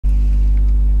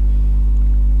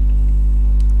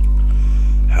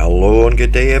and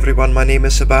good day everyone, my name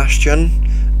is Sebastian,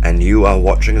 and you are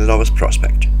watching The Novice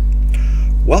Prospect.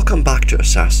 Welcome back to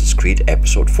Assassin's Creed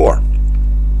Episode 4,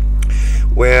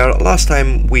 where last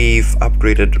time we've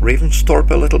upgraded Ravensthorpe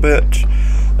a little bit.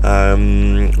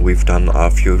 We've done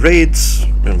a few raids,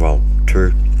 well,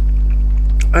 2,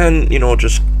 and, you know,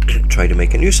 just try to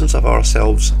make a nuisance of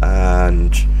ourselves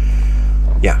and,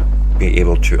 yeah, be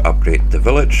able to upgrade the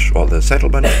village or the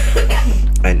settlement.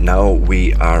 And now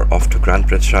we are off to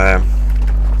Grantebridgescire,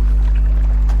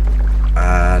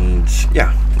 and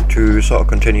yeah, to sort of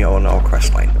continue on our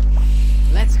quest line.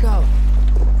 Let's go.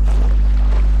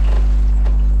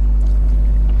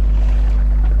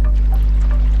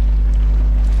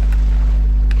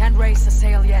 Can't raise the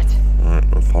sail yet. Alright,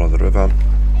 we'll follow the river.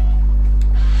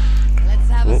 Let's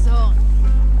have a song.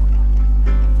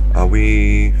 Are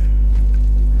we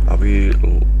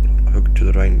hooked to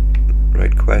the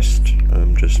right quest?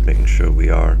 I'm just making sure we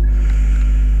are.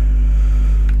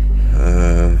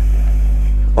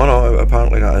 Oh no,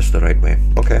 apparently that is the right way.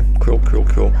 Okay, cool.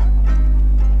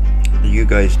 You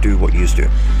guys do what you do,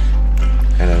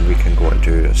 and then we can go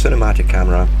into a cinematic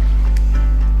camera.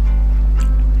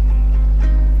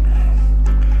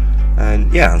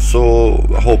 And yeah, so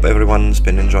I hope everyone's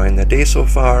been enjoying their day so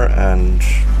far, and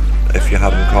if you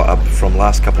haven't caught up from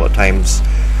last couple of times,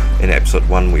 in episode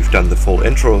 1 we've done the full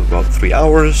intro, about 3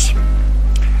 hours,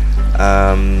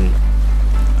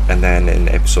 and then in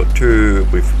episode 2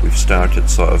 we've started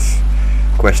sort of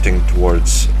questing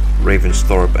towards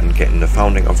Ravensthorpe and getting the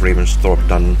founding of Ravensthorpe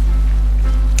done.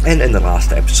 And in the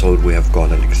last episode we have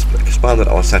gone and expanded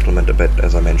our settlement a bit,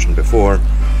 as I mentioned before.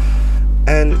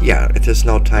 And yeah, it is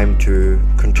now time to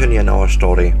continue in our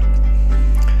story.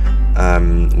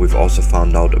 We've also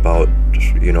found out about,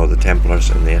 you know, the Templars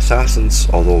and the Assassins,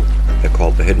 although they're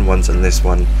called the Hidden Ones in this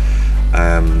one.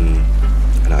 And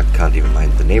I can't even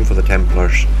mind the name for the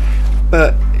Templars.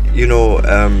 But, you know,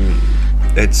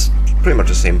 it's pretty much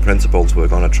the same principles. We're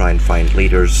going to try and find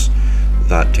leaders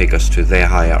that take us to their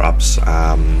higher ups.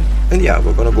 And yeah,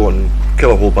 we're going to go and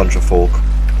kill a whole bunch of folk.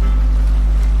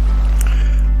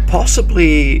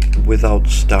 Possibly without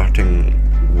starting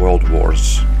world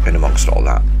wars in amongst all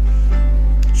that.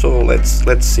 So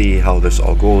let's see how this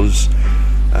all goes.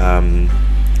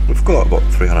 We've got about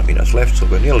 300 meters left, so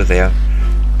we're nearly there.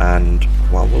 And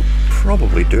what we'll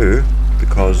probably do,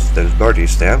 because there's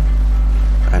birdies there,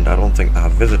 and I don't think I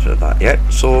have visited that yet,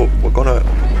 so we're gonna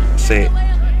say,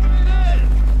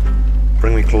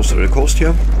 bring me closer to the coast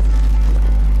here.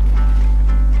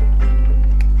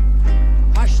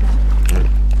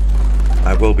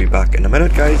 I will be back in a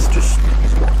minute, guys. Just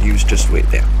wait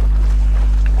there.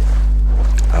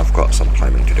 I've got some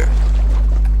climbing to do.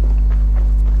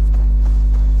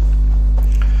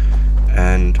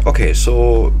 And okay,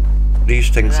 so these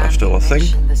things are still a thing.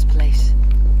 This place,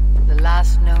 the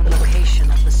last known location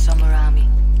of the Summer Army.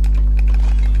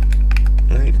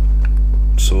 Right.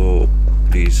 So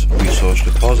these resource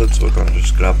deposits, we're going to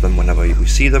just grab them whenever we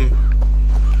see them,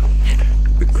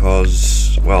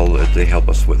 because, well, they help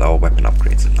us with our weapon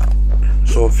upgrades and that.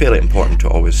 So fairly important to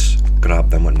always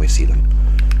grab them when we see them.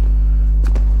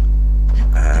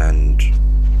 And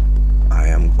I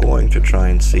am going to try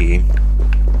and see.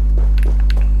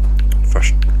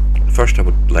 First I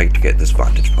would like to get this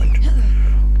vantage point,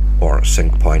 or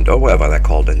sync point, or whatever they're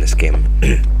called in this game.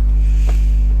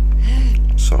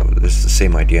 So this is the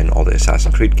same idea in all the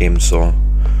Assassin's Creed games, so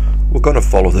we're going to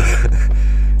follow the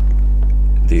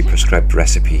prescribed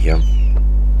recipe here.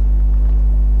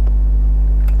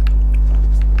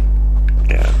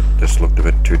 Yeah, this looked a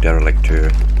bit too derelict to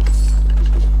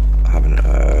having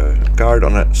a guard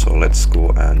on it, so let's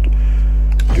go and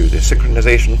do the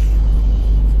synchronization.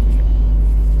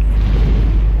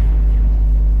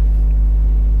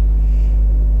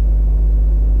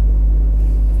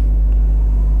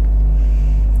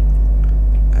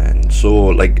 And so,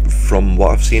 like, from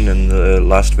what I've seen in the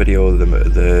last video,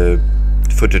 the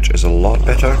footage is a lot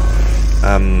better,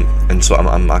 and so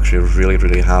I'm actually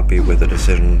really happy with the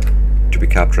decision to be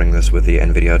capturing this with the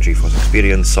NVIDIA GeForce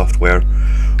Experience software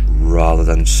rather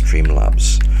than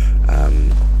Streamlabs.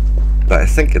 But I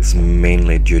think it's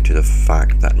mainly due to the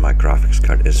fact that my graphics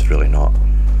card is really not,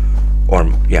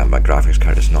 or yeah, my graphics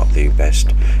card is not the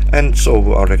best. And so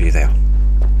we're already there.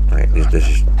 Right, this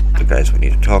is the guys we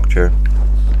need to talk to,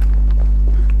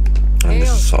 and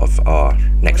this is sort of our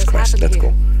next quest. Let's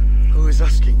go. Who is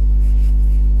asking?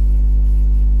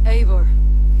 Eivor,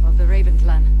 of the Raven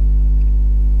clan.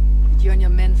 Did you and your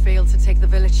men fail to take the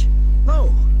village?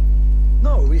 No,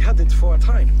 we had it for a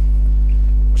time.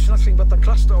 It was nothing but a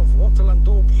cluster of wattle and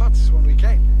daub huts when we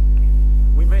came.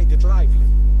 We made it lively.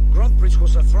 Grantebridge was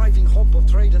was a thriving hub of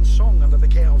trade and song under the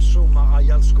care of Soma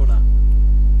Ayalskona.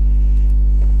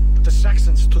 But the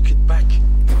Saxons took it back.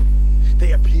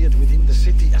 They appeared within the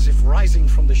city as if rising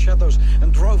from the shadows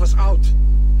and drove us out.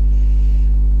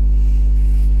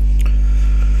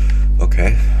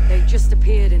 Okay. They just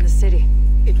appeared in the city.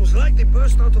 It was like they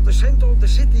burst out of the center of the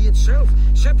city itself,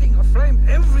 setting aflame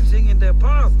everything in their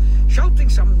path, shouting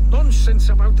some nonsense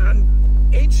about an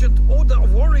ancient order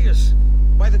of warriors.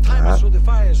 By the time I saw the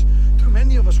fires, too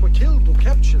many of us were killed or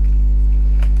captured.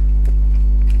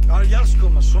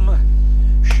 Ayalskona Soma,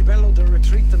 she bellowed a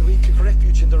retreat and we took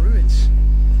refuge in the ruins.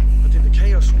 But in the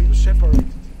chaos we were separated.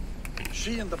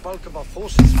 She and the bulk of our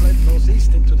forces fled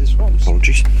northeast into the swamps.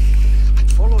 Apologies.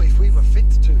 I'd follow if we were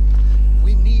fit to.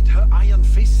 We need her iron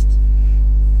fist.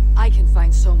 I can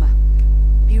find Soma.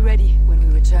 Be ready when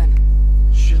we return.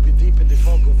 She'll be deep in the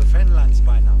fog of the Fenlands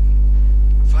by now.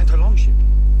 Find her longship.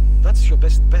 That's your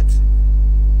best bet.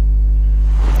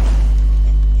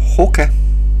 Okay.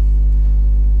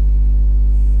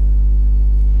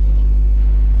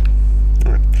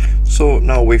 Alright. So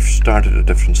now we've started a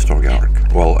different story arc.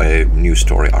 Well, a new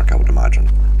story arc, I would imagine.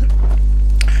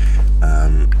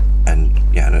 And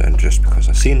yeah, and just because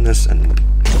I've seen this, and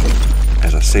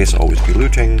as I say, it's always be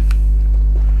looting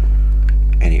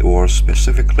any ores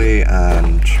specifically,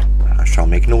 and I shall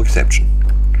make no exception.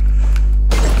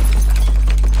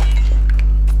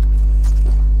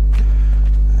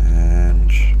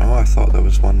 And oh, I thought there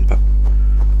was one, but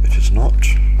it is not.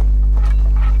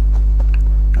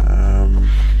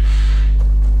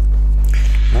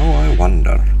 Now I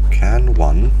wonder, can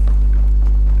one?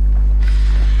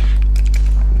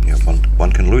 Yeah,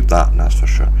 one can loot that, that's for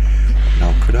sure.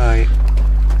 Now, could I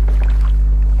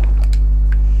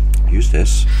use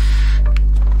this?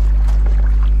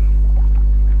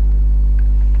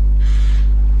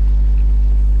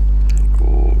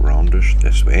 Go roundish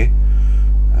this way,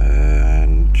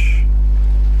 and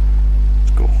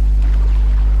let's go.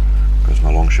 Because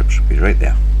my longship should be right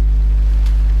there.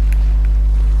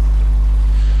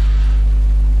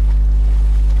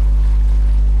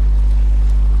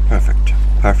 Perfect,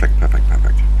 perfect, perfect,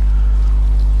 perfect.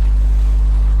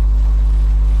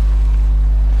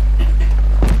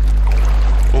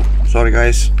 Oh, sorry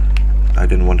guys. I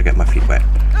didn't want to get my feet wet.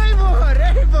 Eivor!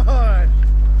 Eivor!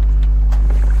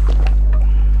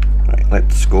 Right,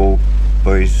 let's go,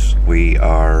 boys. We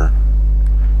are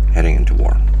heading into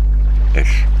war.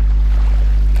 Ish.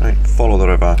 Right, follow the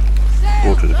river.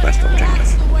 Go to the quest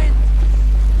objective.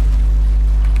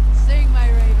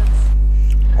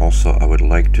 Also, I would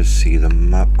like to see the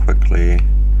map quickly.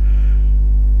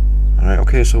 Alright,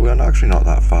 okay, so we're actually not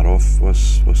that far off.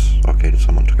 Okay,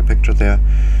 someone took a picture there.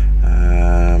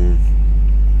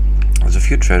 There's a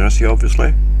few treasures here,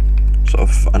 obviously. Sort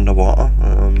of underwater.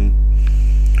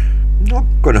 Not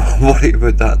gonna worry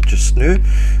about that just now.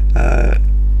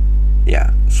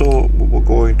 Yeah, so we're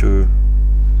going to...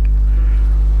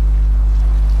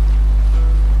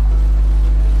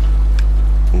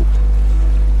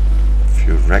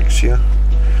 few wrecks here.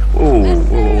 Whoa,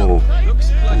 whoa, whoa.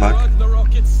 Looks like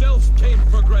Ragnarok itself came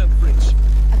for Grantebridge.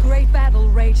 A great battle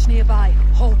raged nearby.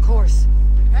 Hold course.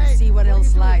 We'll see what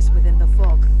else lies within the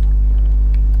fog.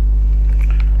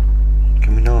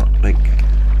 Can we not, like...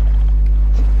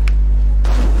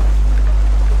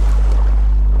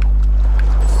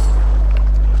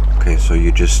 Okay, so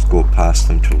you just go past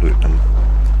them to loot them.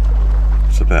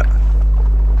 It's a bit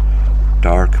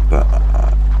dark, but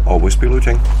always be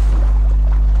looting.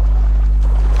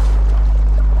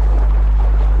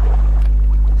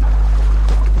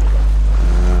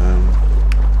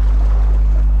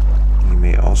 You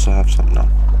may also have something on.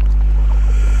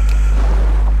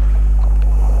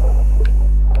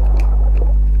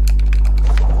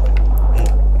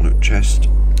 Loot chest.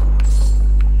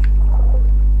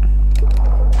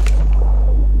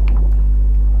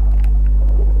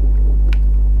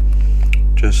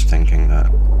 Just thinking that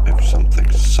if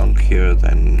something's sunk here,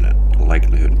 then the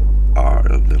likelihood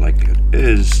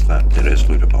is that there is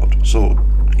loot about. So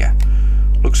yeah,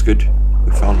 looks good.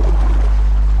 We found a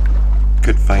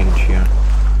good find here.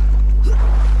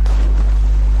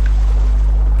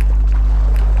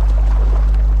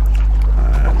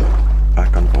 And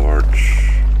back on board.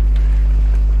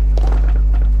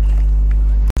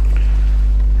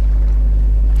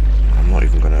 I'm not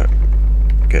even gonna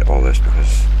get all this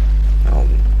because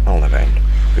I'll never end.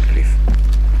 Good grief.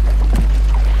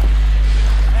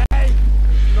 Hey!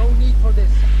 No need for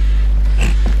this.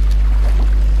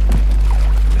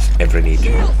 Just every need.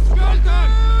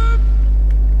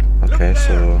 Okay,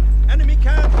 so Enemy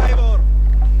camp, Eivor!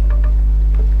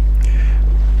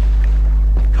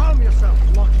 Calm yourself,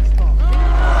 Lucky Star.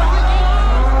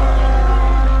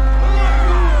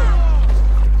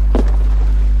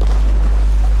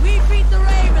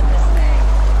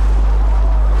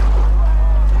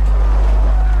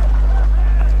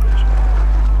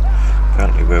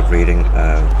 reading.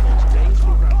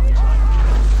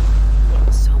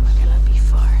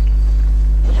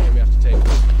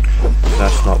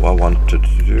 That's not what I wanted to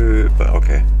do, but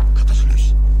okay. Cut us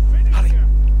loose. Hurry.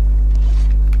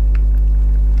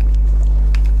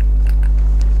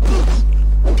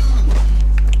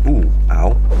 Ooh,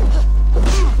 ow.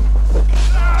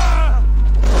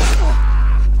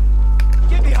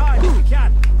 Get behind if you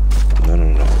can. No, no,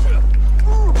 no.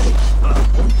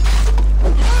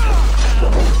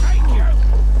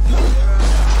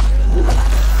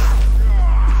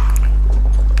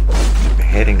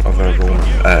 Beheading of a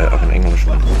of an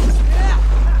Englishman.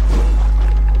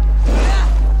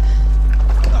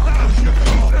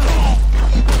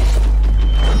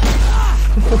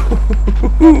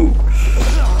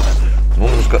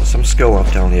 Woman's got some skill, I'm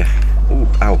telling you. Ooh,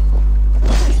 ow.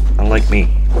 Unlike me.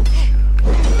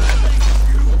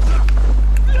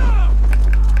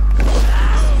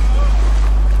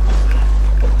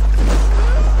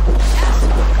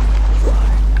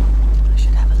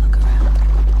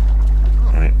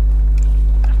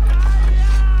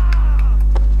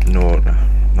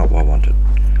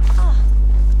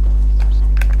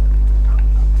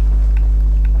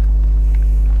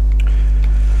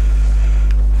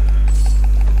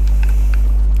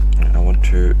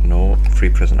 Free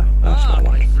prisoner. That's what I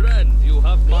want. My friend, you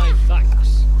have my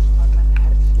thanks.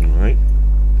 Alright.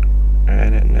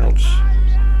 Anything else?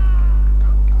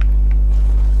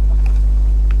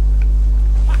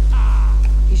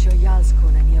 Is your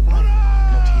Jarlskona nearby?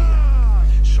 Not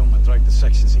here. Someone dragged the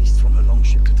Saxons east from her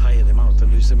longship to tire them out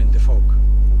and lose them in the fog.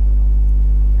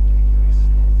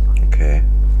 Okay.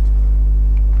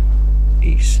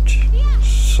 East.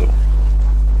 So.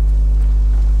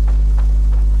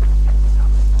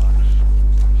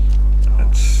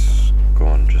 Let's go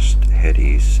on, just head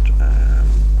east.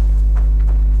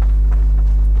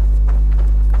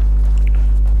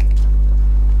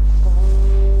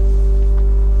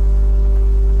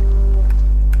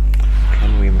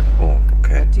 Can we? Oh,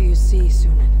 okay. What do you see,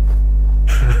 Sunan?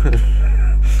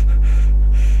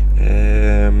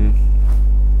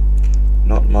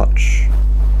 Not much.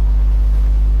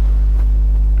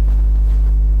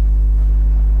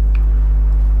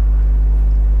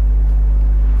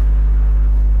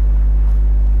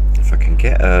 If I can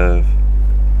get a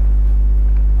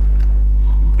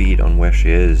bead on where she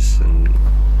is, then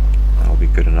that'll be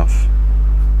good enough.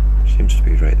 Seems to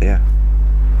be right there.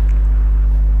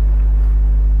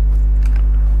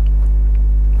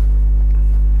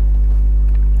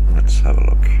 Let's have a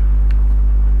look.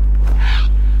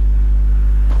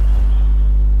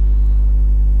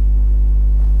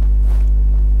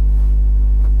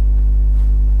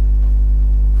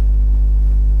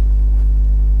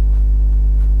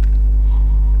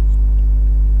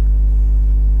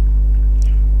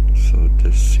 So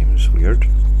this seems weird.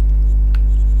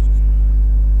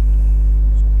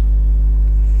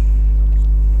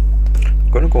 I'm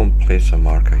gonna go and place a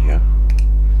marker here.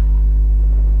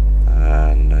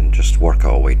 And then just work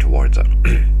our way towards it.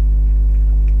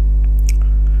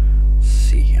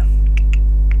 See.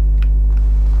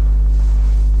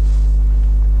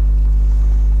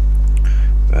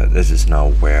 This is now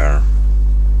where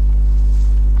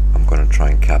I'm going to try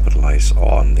and capitalize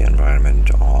on the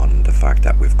environment, on the fact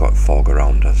that we've got fog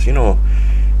around us, you know,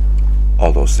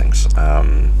 all those things. I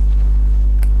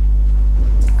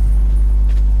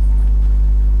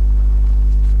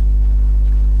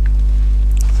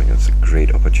think it's a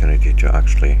great opportunity to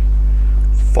actually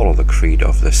follow the creed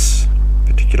of this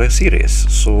particular series.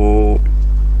 So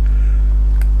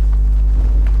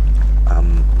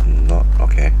I'm not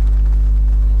okay.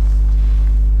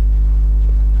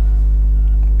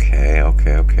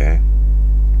 Okay.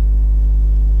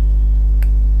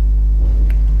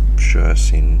 Sure, I've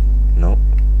seen. No.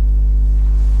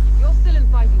 You're still in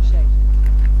fighting shape.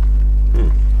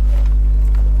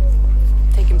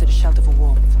 Take him to the shelter for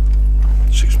warmth.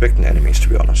 Just expecting enemies, to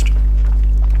be honest.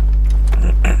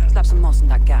 Slap some moss in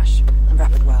that gash and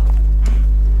wrap it well.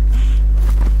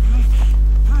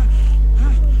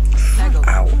 Eggle.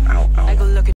 Ow.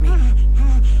 Eggle, look at me.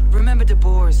 Remember the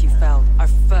boars you felled our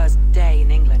first day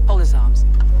in England? Hold his arms.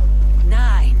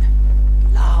 9.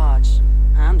 Large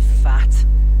and fat.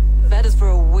 Fed us for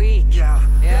a week. Yeah?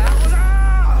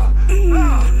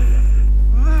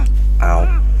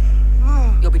 Ow.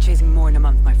 You'll be chasing more in a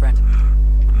month, my friend.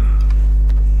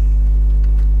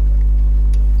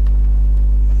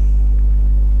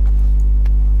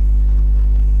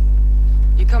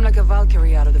 You come like a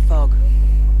Valkyrie out of the fog.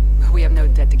 We have no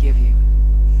debt to give you.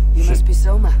 You must be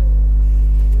Soma.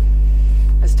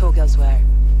 Let's talk elsewhere.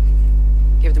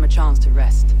 Give them a chance to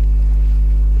rest.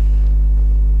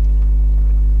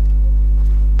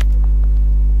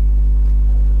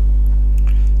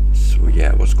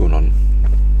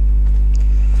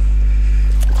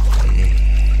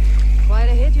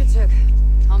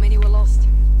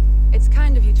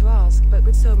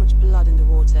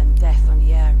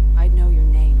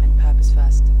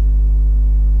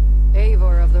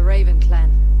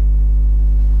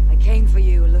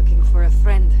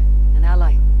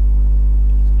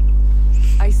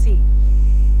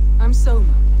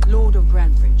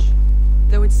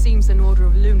 Saxon Order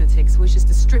of Lunatics wishes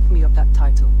to strip me of that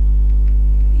title.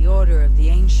 The Order of the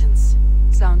Ancients.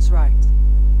 Sounds right.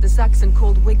 The Saxon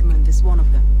called Wigmund is one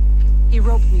of them. He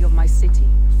robbed me of my city,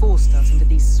 forced us into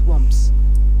these swamps.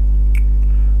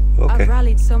 Okay. I've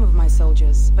rallied some of my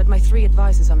soldiers, but my 3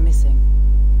 advisors are missing.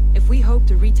 If we hope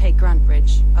to retake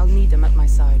Grantebridge, I'll need them at my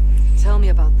side. Tell me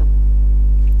about them.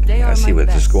 They are I see my where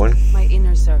this is best, going. my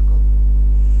inner circle.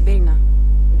 Birna,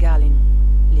 Galin,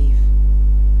 Leave.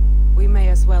 We may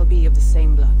as well be of the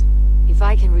same blood. If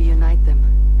I can reunite them,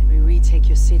 and we retake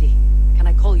your city, can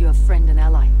I call you a friend and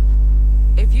ally?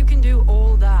 If you can do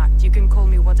all that, you can call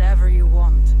me whatever you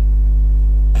want.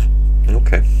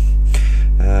 Okay.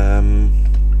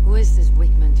 Who is this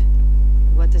Wigmund?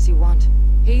 What does he want?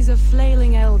 He's a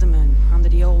flailing elderman under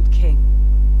the old king.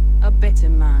 A bitter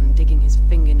man digging his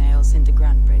fingernails into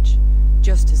Grantebridge,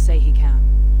 just to say he can.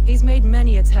 He's made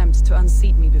many attempts to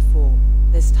unseat me before.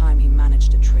 This time he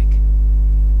managed a trick.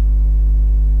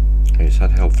 He's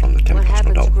had help from the What Templars, no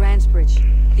happened to doubt.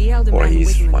 Grantebridge? The elderman Or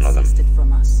he's one Wigmund of them. seized it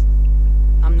from us.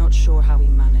 I'm not sure how he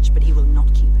managed, but he will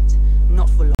not keep it. Not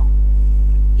for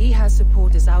long. He has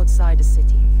supporters outside the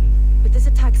city. But this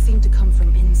attack seemed to come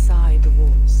from inside the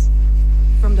walls.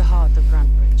 From the heart of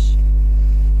Grantebridge.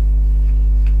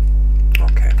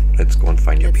 Okay, let's go and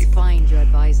find your Let's people. find your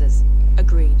advisors.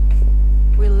 Agreed.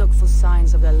 We'll look for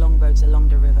signs of their longboats along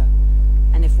the river.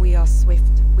 And if we are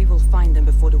swift, we will find them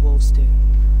before the wolves do.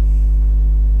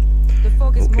 The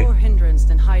fog is Okay. more hindrance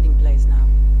than hiding place now.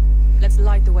 Let's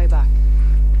light the way back.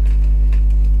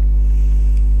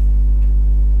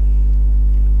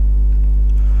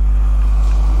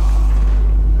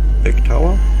 Big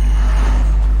tower.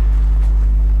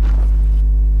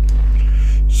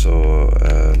 So,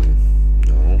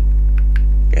 no.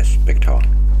 Yes, big tower.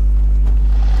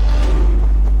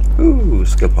 Ooh,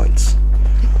 skill points.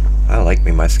 I like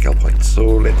me my skill points. So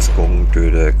let's go and do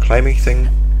the climbing thing.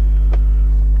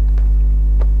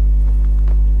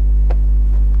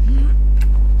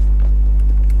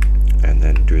 And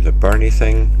then do the Bernie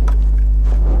thing.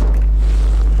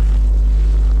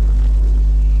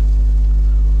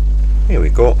 Here we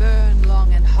go. Burn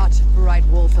long and hot, bright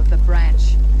wolf of the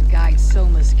branch, and guide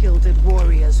Soma's gilded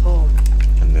warriors home.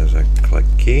 And there's a click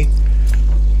key.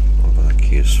 Well, that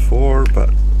key is 4, but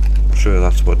I'm sure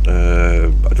that's what I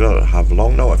do not have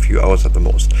long now, a few hours at the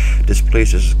most. This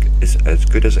place is as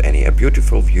good as any, a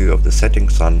beautiful view of the setting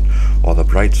sun or the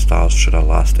bright stars should I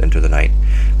last into the night.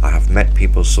 I have met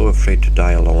people so afraid to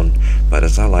die alone, but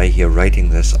as I lie here writing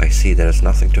this, I see there is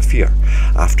nothing to fear.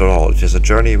 After all, it is a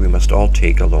journey we must all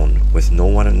take alone, with no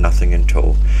one and nothing in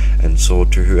tow. And so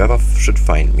to whoever should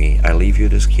find me, I leave you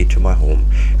this key to my home,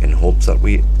 in hopes that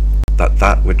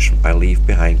that which I leave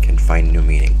behind can find new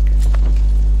meaning.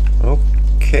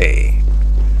 Okay.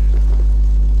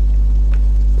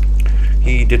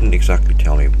 He didn't exactly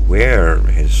tell me where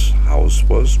his house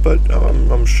was, but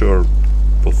I'm sure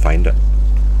we'll find it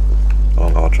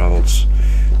along our travels.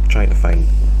 I'm trying to find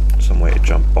some way to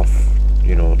jump off,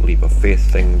 you know, leap of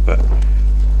faith thing, but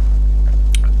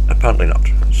apparently not.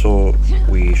 So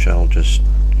we shall just...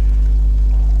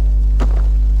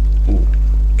 Ooh,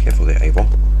 careful there, Eivor.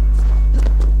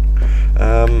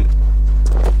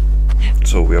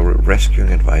 So we are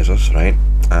rescuing advisors, right?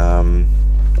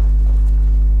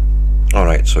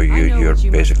 Alright, so you're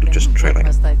basically just trailing.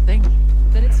 Must I think?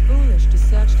 That it's foolish to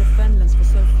search the Fenlands for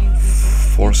so few people.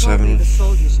 4, 7, The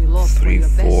soldiers you lost 3, were your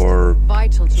best, 4.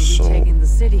 vital to so retaking the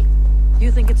city.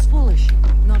 You think it's foolish?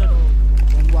 Not at all.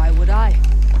 Then why would I?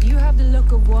 You have the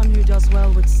look of one who does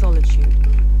well with solitude.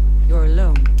 You're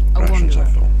alone, a rations are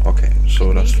wanderer. full. Okay,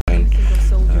 so that's Maybe fine. you think of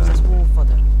soldiers as war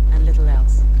fodder and little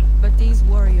else. But these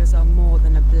warriors are more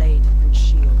than a blade and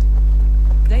shield.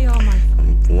 They are my...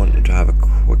 I'm wanting to have a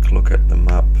quick look at the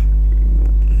map.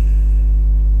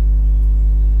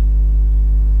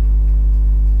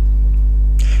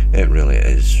 It really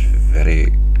is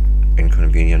very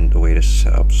inconvenient the way this is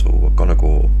set up, so we're gonna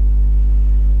go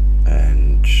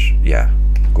and yeah,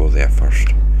 go there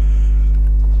first.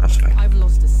 That's fine. I've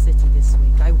lost a city this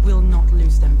week. I will not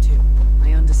lose them too.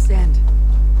 I understand.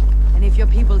 And if your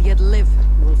people yet live,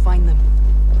 you will find them.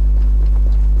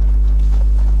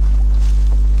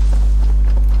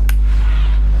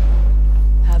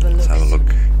 Have a look. Let's have a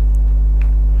look.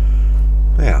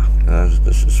 Yeah,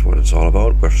 this is what it's all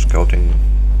about. We're scouting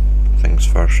things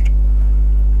first.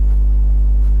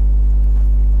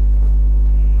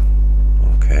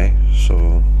 Okay,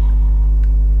 so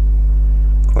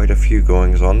quite a few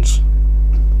goings-ons.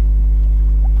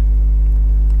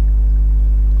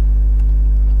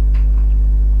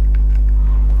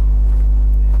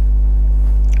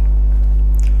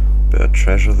 Bit of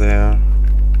treasure there.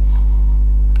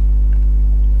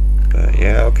 But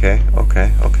yeah, okay.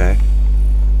 Okay,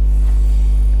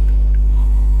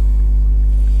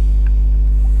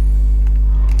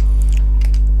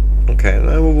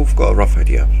 well, we've got a rough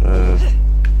idea.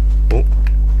 Oh.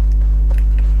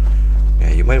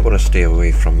 Yeah, you might want to stay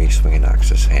away from me swinging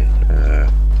axes, hen.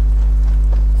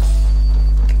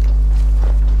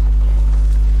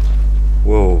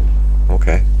 Whoa,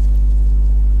 okay.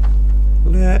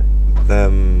 Let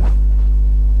them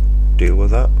deal with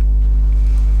that.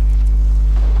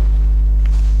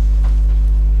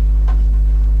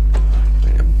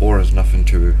 A boar is nothing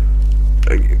to...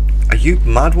 Are you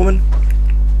mad, woman?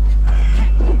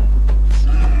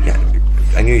 Yeah,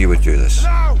 I knew you would do this.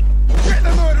 Now! Get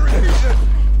the murdering music!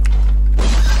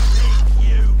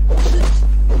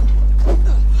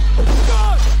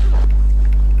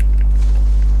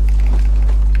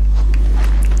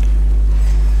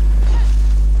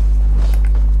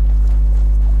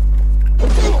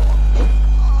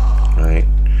 Right.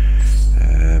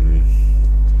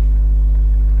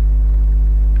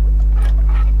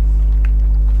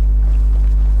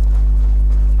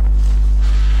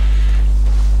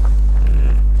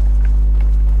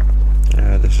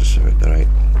 This is about the right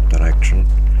direction.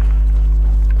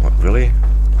 What, really?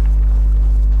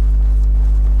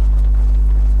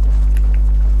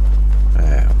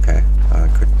 Okay, I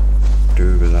could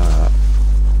do with that.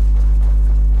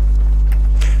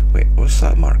 Wait, what's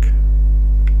that mark?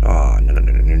 Oh, no.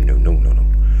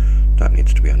 That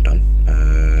needs to be undone.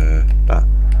 That.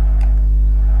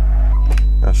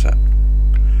 That's it.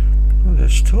 Oh,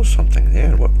 there's still something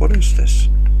there. What is this?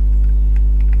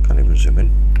 Can't even zoom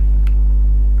in.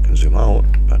 I can zoom out,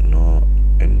 but not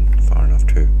in far enough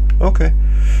to. Okay.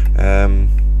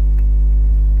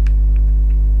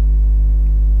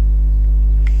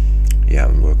 Yeah,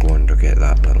 we're going to get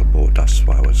that little boat. That's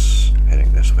why I was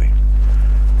heading this way.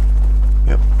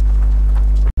 Yep.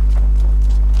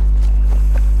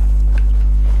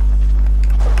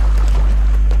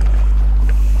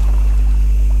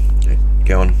 Okay,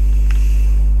 get on.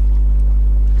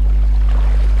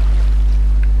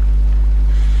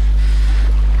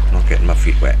 Not getting my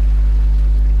feet wet.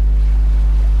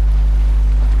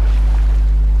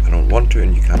 I don't want to,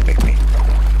 and you can't make me.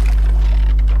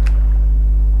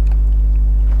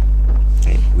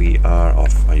 Okay, we are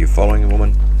off. Are you following,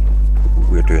 woman?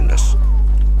 We're doing this.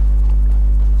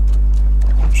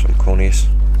 Some conies.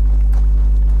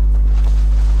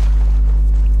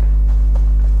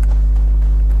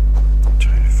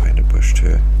 Trying to find a bush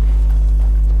too.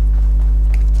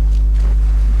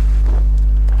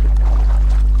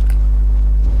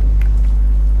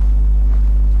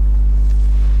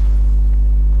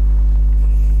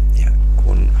 Yeah,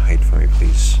 go and hide from me,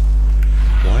 please.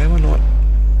 Why am I not?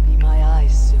 Be my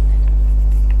eyes soon.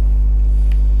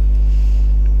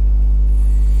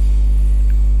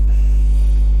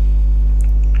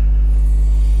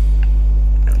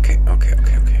 Okay.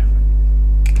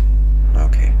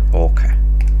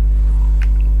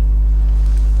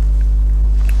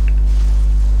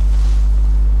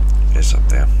 It's up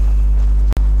there.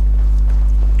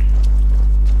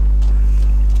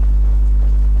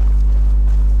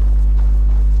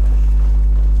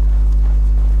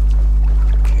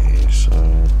 Okay, so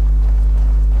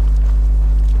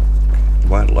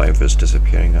wildlife is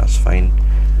disappearing, that's fine.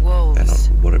 Wolves.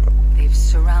 And what about? They've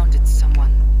surrounded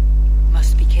someone.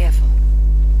 Must be careful.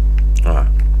 Ah,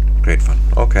 great fun.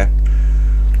 Okay.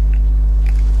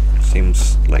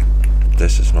 Seems like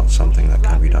this is not something that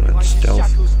can be done in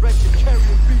stealth.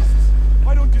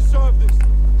 I don't deserve this.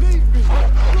 Leave me.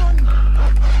 Run.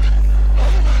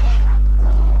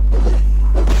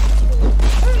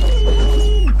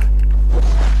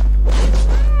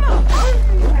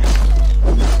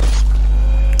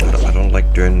 I don't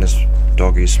like doing this,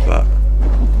 doggies, but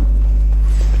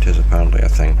it is apparently a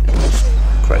thing in this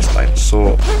quest line.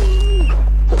 So,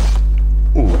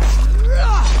 ooh.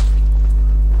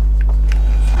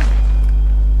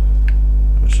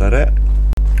 Is that it?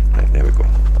 Right, there we go.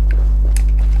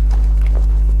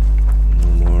 No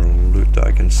more loot that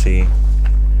I can see.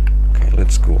 Okay,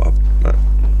 let's go up.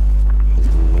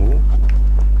 Hello?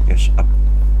 Yes, up.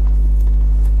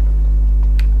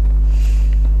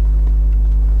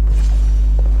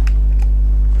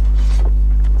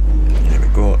 There we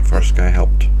go. First guy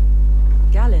helped.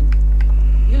 Galen,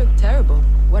 you look terrible.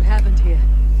 What happened here?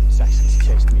 Saxons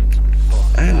chased me into the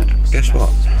farm. And guess what?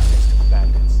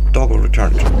 Doggo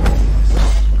returned. I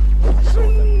saw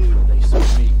them before they saw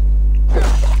me.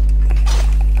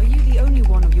 Are you the only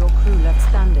one of your crew left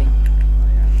standing?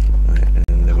 Right,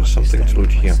 and there was something to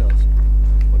loot here.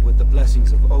 But with the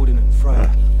blessings of Odin and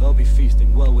Freya, they'll be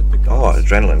feasting well with the Oh, gods.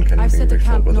 adrenaline can I've be set a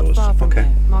refilled camp with not those. far from Okay.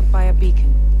 here, marked by a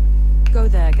beacon. Go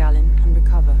there, Galen, and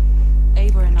recover.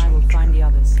 Eivor and I will find the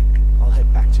others. I'll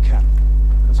head back to camp.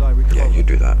 As I recover, Yeah, you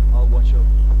do that. I'll watch over.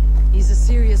 He's a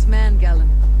serious man, Galen.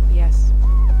 Yes,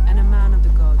 and a man of the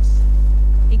gods.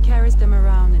 He carries them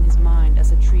around in his mind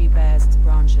as a tree bears its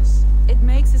branches. It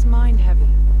makes his mind heavy,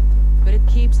 but it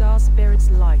keeps our spirits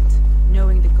light,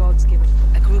 knowing the gods give it.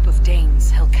 A group of Danes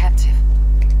held captive.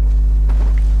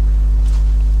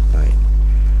 Right.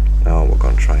 Now we're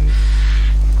gonna try and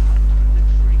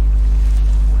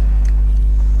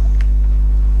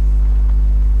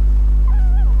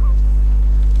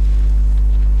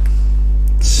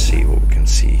see what we can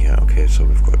see here. Okay, so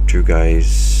we've got 2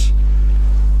 guys.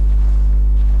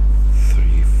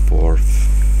 3, 4,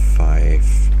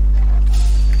 5.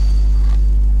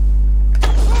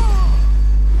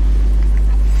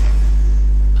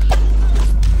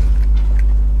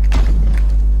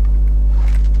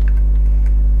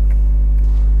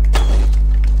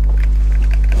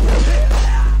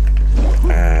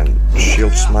 And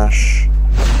shield smash.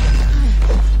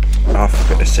 Oh, for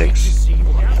goodness sakes.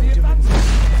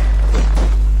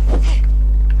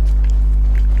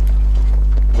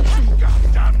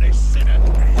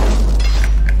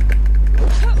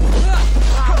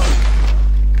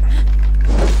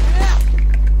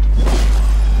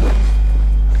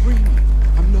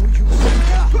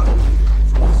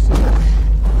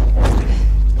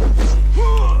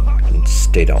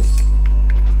 Stay down.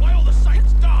 While the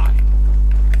saints die.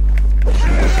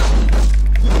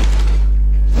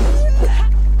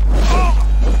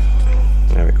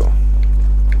 There we go.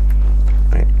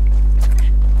 Right.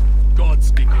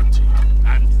 Gods be good to you,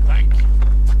 and thank you.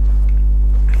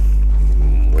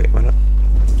 Wait a minute.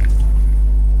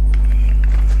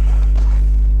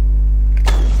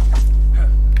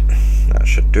 That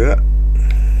should do it.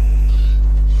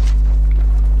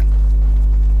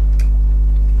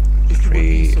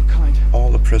 Free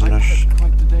all the prisoners.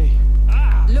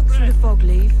 Look through the fog,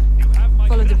 Leave.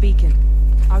 Follow the beacon.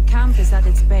 Our camp is at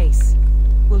its base.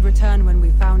 We'll return when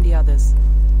we've found the others.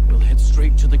 We'll head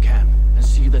straight to the camp and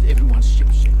see that everyone's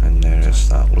shipshape. And there is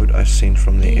that loot I've seen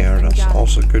from the air. That's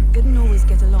also good. Didn't always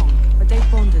get along, but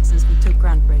they've bonded since we took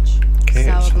Grantebridge. Okay,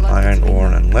 some iron ore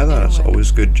and leather. That's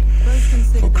always good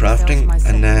for crafting.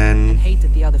 And then,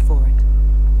 hated the other for it.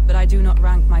 But I do not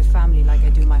rank my family like I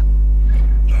do my.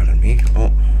 pardon me.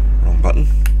 Oh, wrong button.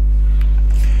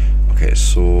 Okay,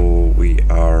 so we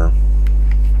are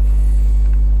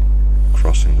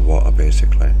crossing the water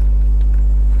basically.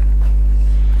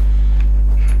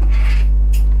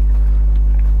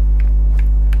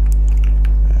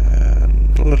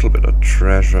 And a little bit of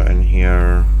treasure in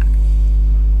here.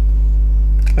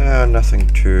 Nothing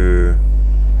too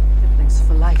Thanks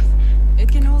for life. It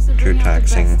can also Too bring out the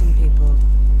taxing. best in people,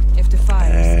 if the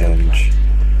fire is still and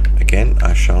bright. again,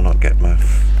 I shall not get my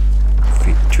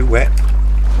feet too wet.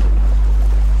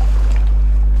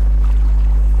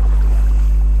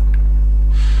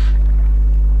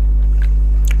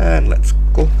 And let's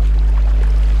go.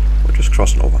 We're just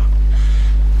crossing over.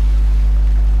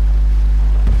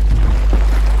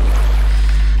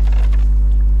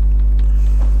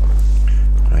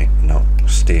 Right, now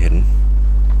stay hidden.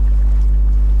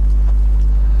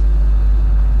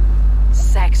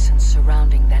 Saxons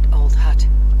surrounding that old hut.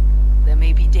 There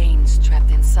may be Danes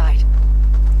trapped inside.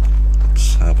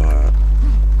 Let's have a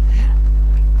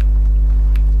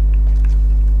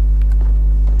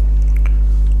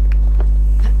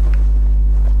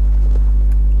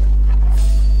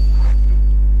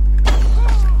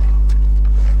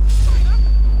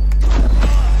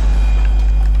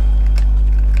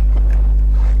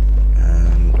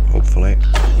and hopefully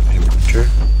him too.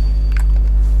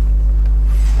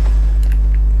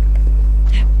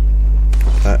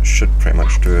 That should pretty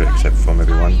much do it, except for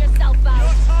maybe one.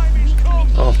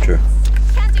 Oh, two.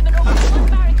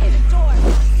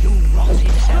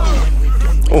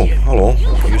 Oh, hello.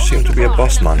 You seem to be a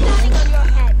boss man.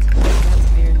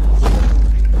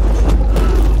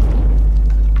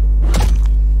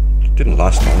 Didn't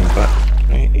last long, but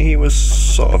he was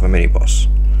sort of a mini boss.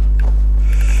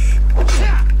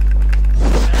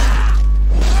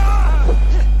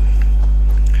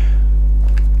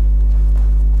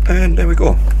 And there we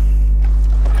go.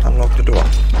 Unlock the door.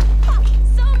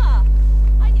 Soma!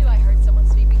 I knew I heard someone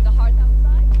sweeping the hearth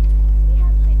outside. We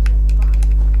have lived just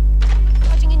fine.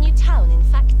 Starting a new town, in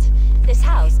fact. This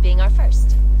house being our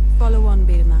first. Follow on,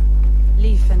 Birna.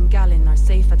 Leif and Galen are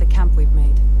safe at the camp we've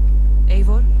made.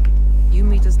 Eivor, you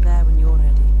meet us there when you're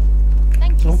ready.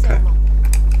 Thank you, Okay. Soma.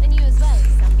 And you as well,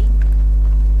 Sunbeam.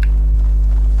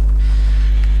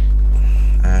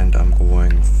 And I'm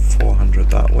going 400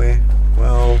 that way.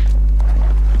 Well,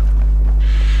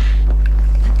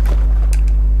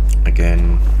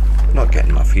 not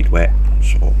getting my feet wet,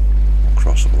 so I'll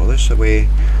cross all this away.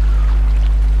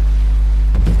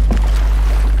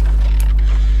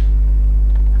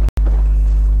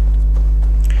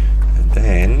 And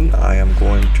then I am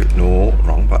going to, no,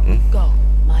 wrong button. Go,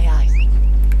 my eyes.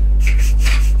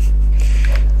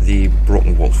 The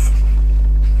broken wolf.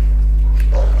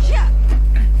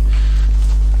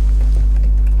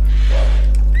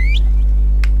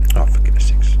 Oh, for goodness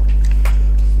sakes.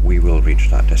 We will reach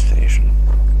that destination.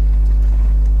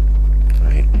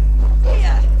 Right.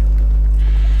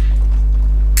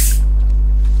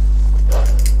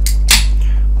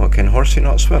 Well, can Horsey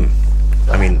not swim?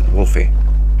 I mean, Wolfie.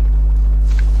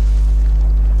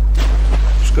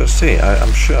 I was going to say,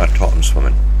 I'm sure I taught him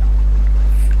swimming.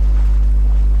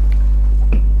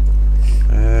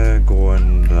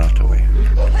 Going that away.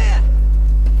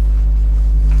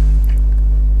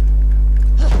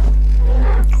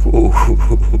 Ooh,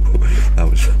 that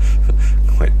was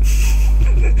quite.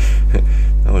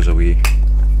 That was a wee.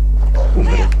 Ooh,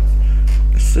 middle.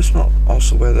 Is this not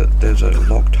also where there's a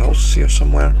locked house here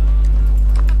somewhere?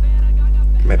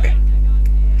 Maybe.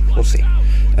 We'll see.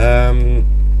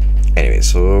 Anyway,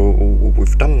 so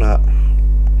we've done that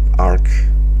arc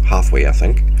halfway, I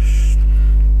think.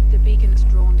 The beacon has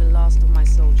drawn the last of my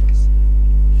soldiers.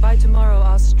 By tomorrow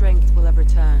our strength will have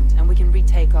returned, and we can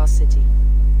retake our city.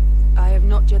 I have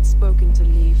not yet spoken to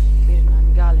Leif, Birna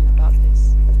and Galin about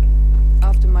this.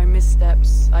 After my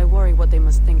missteps, I worry what they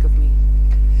must think of me.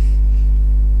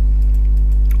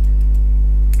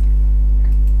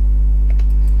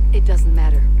 It doesn't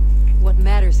matter. What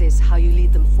matters is how you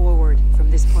lead them forward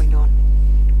from this point on.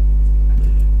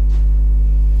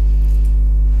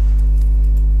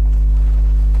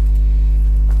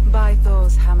 By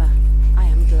Thor's hammer, I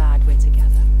am glad we're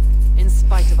together. In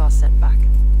spite of our setback.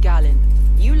 Galin,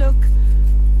 you look,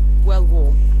 well,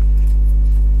 warm.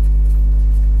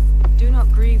 Do not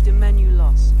grieve the men you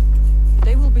lost.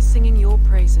 They will be singing your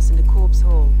praises in the corpse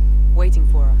hall, waiting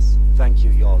for us. Thank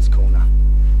you, Jarl's Kona.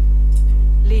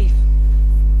 Leif,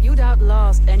 you'd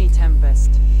outlast any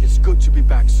tempest. It's good to be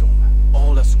back, Soma.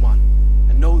 All as one.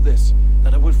 And know this,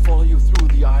 that I will follow you through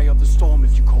the eye of the storm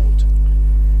if you called.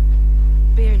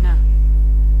 Birna.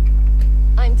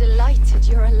 I'm delighted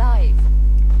you're alive.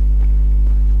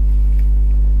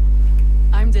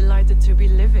 I'm delighted to be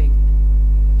living.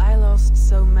 I lost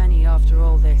so many after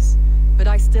all this, but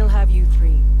I still have you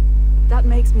three. That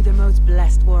makes me the most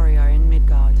blessed warrior in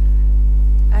Midgard.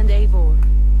 And Eivor,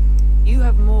 you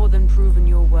have more than proven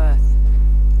your worth.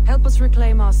 Help us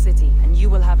reclaim our city, and you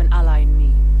will have an ally in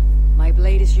me. My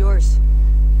blade is yours.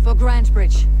 For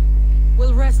Grantebridge.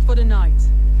 We'll rest for the night,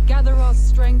 gather our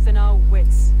strength and our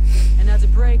wits, and at the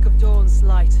break of dawn's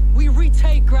light, we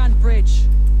retake Grantebridge.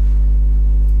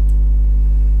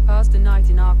 Pass the night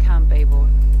in our camp, Eivor.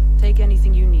 Take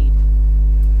anything you need.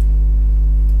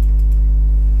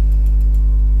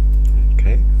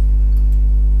 Okay.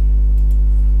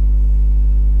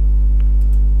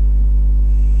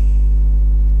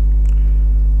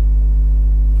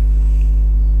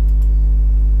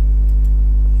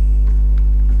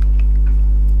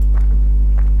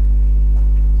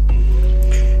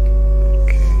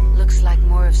 Looks like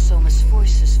more of Soma's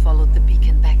forces followed the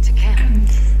beacon back to camp.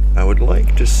 I would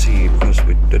like to see, because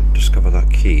we did discover that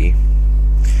key,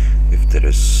 if there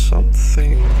is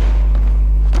something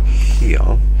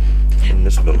here in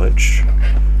this village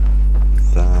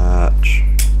that,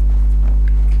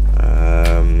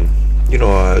 you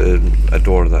know, a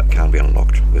door that can be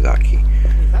unlocked with that key.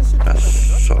 That's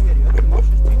sort of what I'm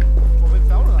looking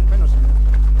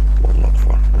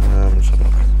for. Let's have a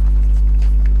look.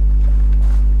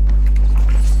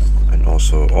 And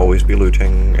also, always be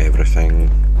looting everything.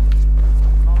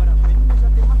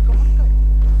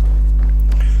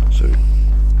 So,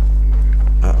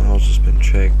 that house has been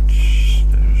checked.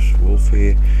 There's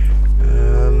Wolfie.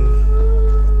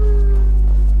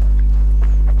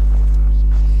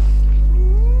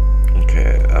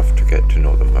 Okay, I have to get to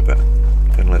know them a bit.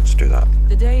 Then let's do that.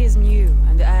 The day is new,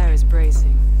 and the air is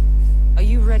bracing. Are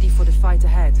you ready for the fight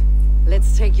ahead?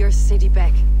 Let's take your city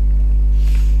back.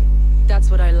 That's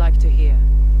what I like to hear.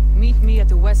 Meet me at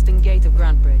the western gate of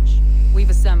Grantebridge. We've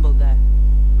assembled there.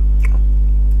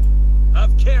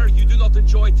 Have care you do not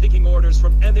enjoy taking orders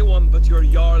from anyone but your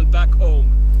Jarl back home.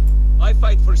 I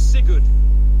fight for Sigurd,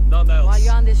 none else. While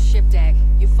you're on this ship, Dag,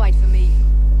 you fight for me.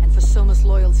 And for Soma's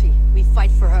loyalty, we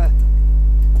fight for her.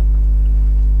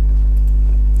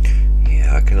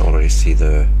 Yeah, I can already see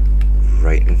the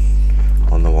writing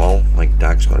on the wall. Like,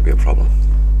 Dag's gonna be a problem.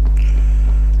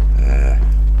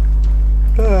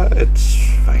 But it's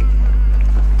fine.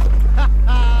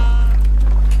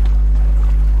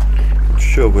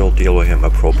 sure we'll deal with him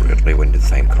appropriately when the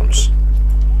time comes.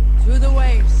 To the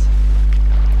waves.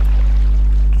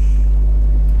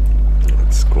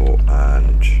 Let's go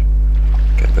and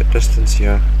get a bit of distance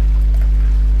here.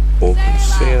 Open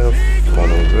sail,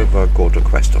 follow river, go to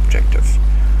quest objective.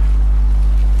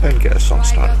 And get a song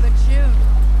started.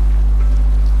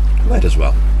 Might as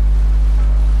well.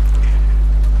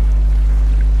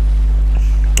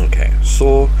 Okay,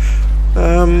 so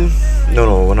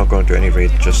no, we're not going to do any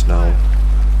raid just now.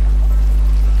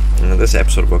 In this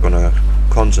episode we're going to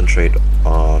concentrate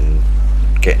on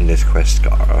getting this quest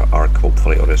arc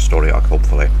hopefully, or this story arc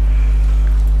hopefully,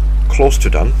 close to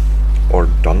done, or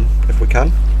done if we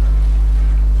can.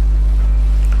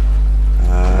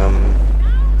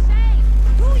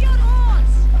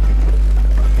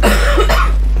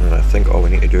 And I think all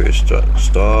we need to do is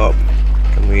stop.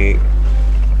 Can we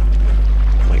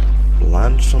like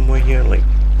land somewhere here? Like,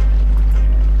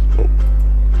 oh,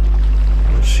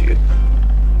 let's see a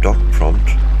dock prompt.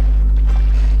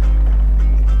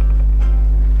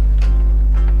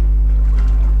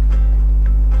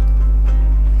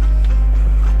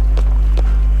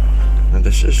 And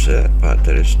this is it, but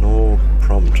there is no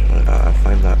prompt. I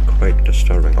find that quite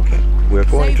disturbing. Okay, we're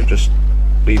going to just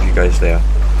leave you guys there.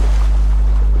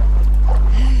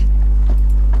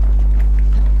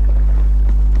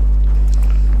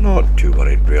 Not too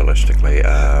worried realistically.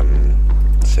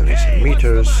 77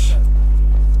 meters.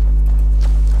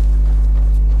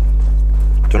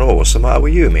 Don't know what's the matter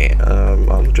with you, mate.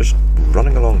 I'm just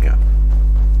running along here.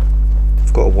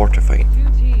 I've got a war to fight. 2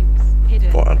 teams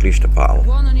hidden. Or at least a battle.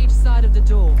 One on each side of the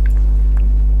door.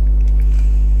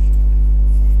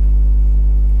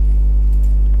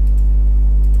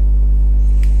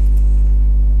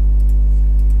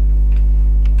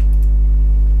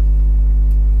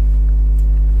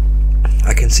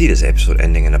 I can see this episode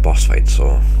ending in a boss fight,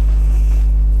 so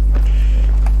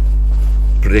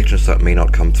predictions that may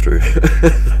not come through.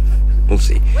 We'll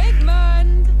see.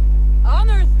 Wigmund!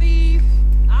 Honor thief!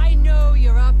 I know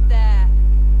you're up there.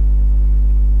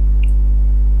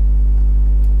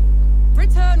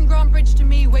 Return Grantebridge to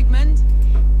me, Wigmund.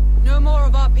 No more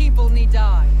of our people need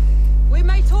die. We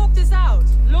may talk this out,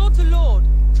 lord to lord.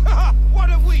 What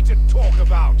have we to talk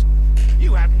about?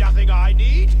 You have nothing I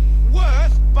need.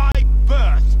 Worth by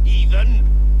birth, heathen.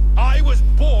 I was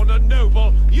born a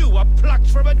noble. You were plucked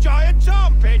from a giant's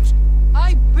armpit.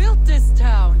 I built this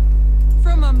town.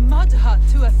 From a mud hut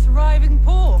to a thriving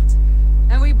port.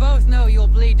 And we both know you'll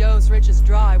bleed those riches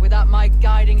dry without my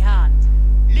guiding hand.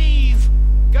 Leave.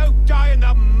 Go die in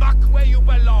the muck where you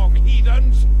belong,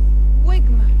 heathens.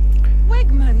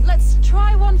 Wigmund, let's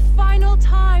try one final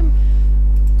time.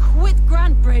 Quit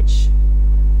Grantebridge.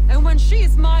 And when she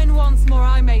is mine once more,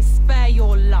 I may spare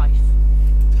your life.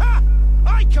 Ha!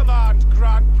 I command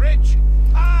Grantebridge.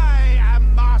 I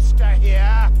am master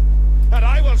here. And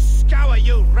I will scour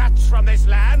you rats from this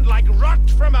land like rot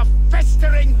from a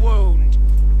festering wound.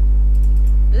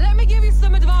 Let me give you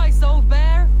some advice, old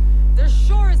bear. The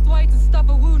surest way to stop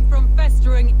a wound from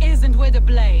festering isn't with a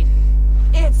blade.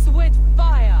 It's with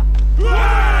fire.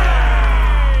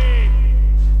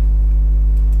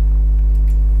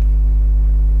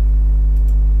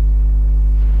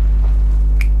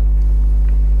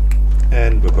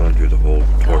 And we're gonna do the whole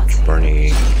torch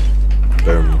burning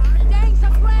boom. Days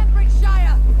of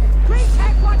Grantebridgescire!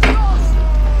 Retake what's yours!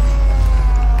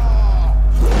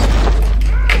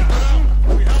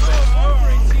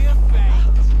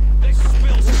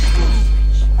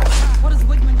 What has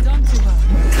Wigmund done to her?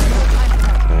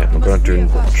 We're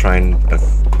gonna try and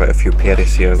quite a few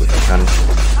parries here if we can.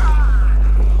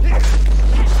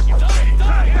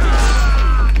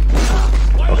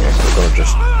 Okay, we're gonna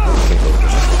just, I think we'll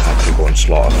just have to go and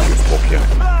slaughter a few folk here.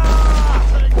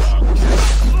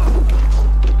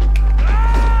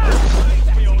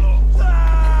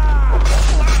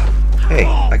 Hey,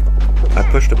 I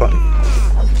pushed a button.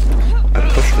 I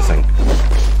pushed the thing.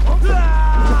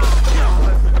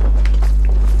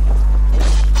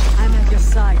 I'm at your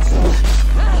side, soldier.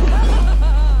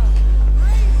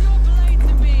 Raise your blade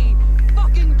to me.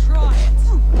 Fucking try it.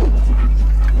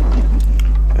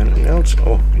 Anything else?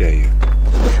 Oh, yeah, you.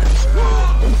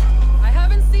 I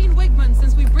haven't seen Wigmund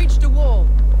since we breached the wall.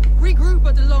 Regroup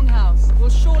at the Longhouse. We'll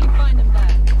surely find him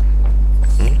there.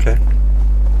 Okay.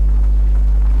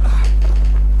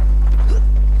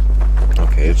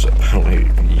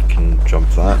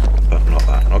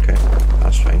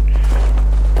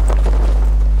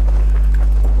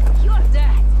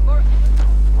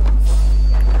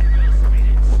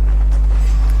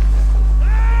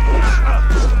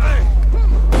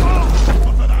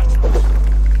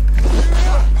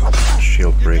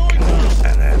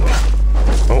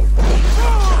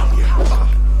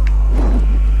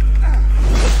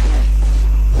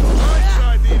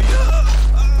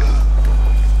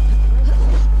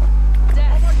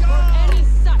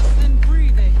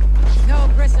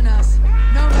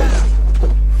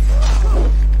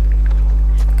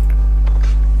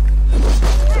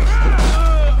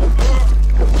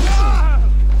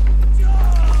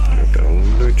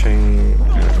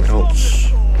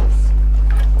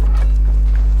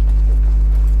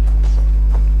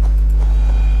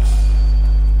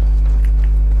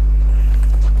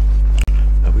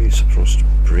 supposed to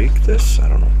break this? I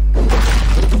don't know.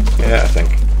 Yeah, I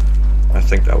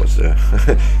think that was the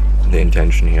the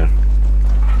intention here.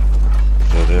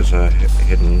 So there's a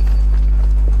hidden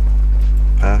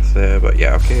path there, but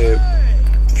yeah, okay.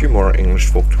 A few more English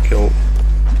folk to kill.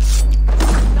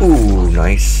 Ooh,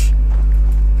 nice.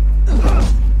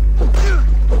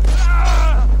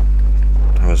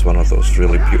 That was one of those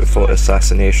really beautiful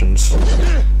assassinations.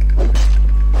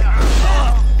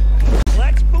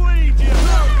 Let's bleed you.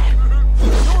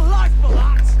 Your life for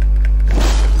that.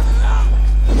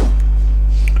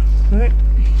 Right.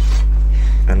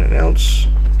 Anything else?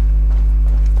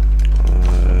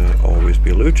 Always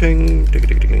be looting. Dig,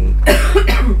 dig, digging.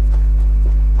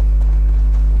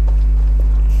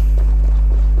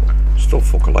 Still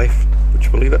folk alive. Would you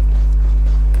believe it?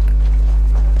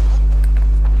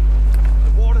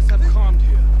 The waters have calmed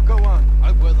here. Go on.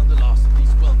 I weather the last of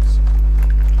these whelps.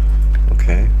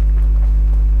 Okay.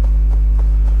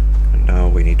 And now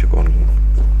we need to go and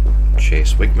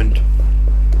chase Wigmund.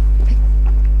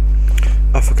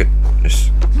 Oh, for goodness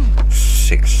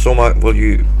sake. Soma, will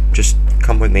you just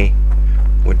come with me?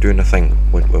 We're doing a thing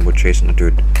when we're chasing a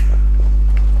dude.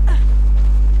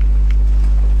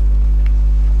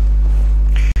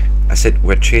 I said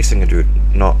we're chasing a dude,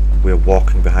 not we're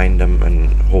walking behind him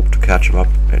and hope to catch him up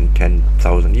in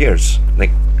 10,000 years.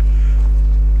 Like,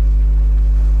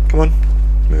 come on,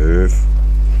 move.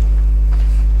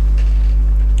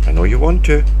 I know you want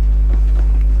to.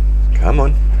 Come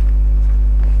on.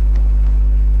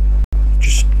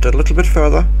 Just a little bit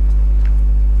further.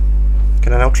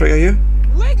 Can I now trigger you?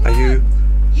 Wigmund! Are you...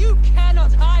 You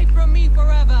cannot hide from me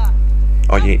forever!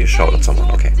 Oh, you need to shout at someone,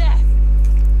 okay.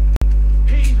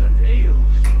 Heathen eels.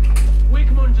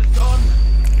 Wigmund is gone.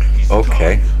 He's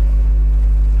Okay.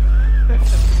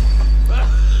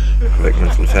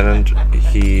 Wigmund's lieutenant,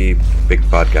 he... big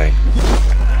bad guy.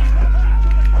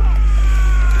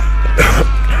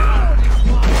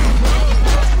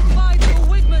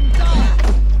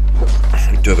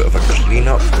 Do a bit of a clean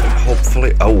up,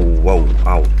 hopefully. Oh, whoa,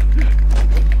 ow.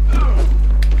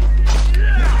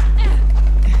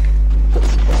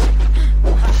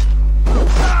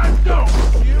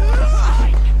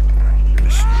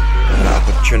 Missed an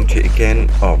opportunity again.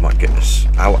 Oh my goodness.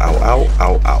 Ow, ow, ow,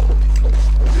 ow, ow.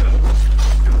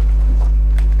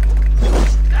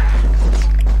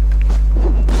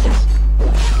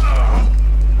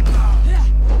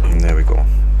 And there we go.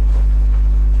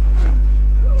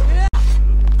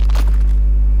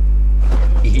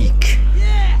 Eek.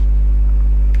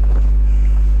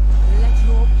 Let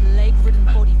your plague-ridden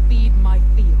body feed my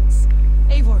fields.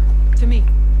 Eivor, to me.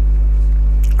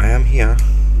 I am here.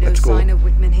 No Let's go. sign of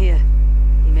Whitman here.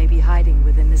 He may be hiding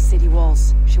within the city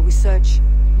walls. Shall we search?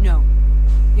 No.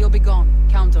 He'll be gone.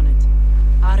 Count on it.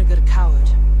 Aragorn a coward.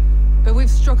 But we've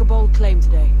struck a bold claim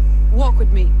today. Walk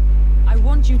with me. I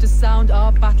want you to sound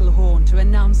our battle horn to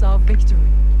announce our victory.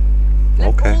 Let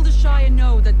Okay. all the Shire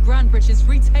know that Grantebridge is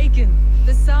retaken.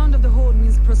 The sound of the horn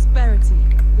means prosperity,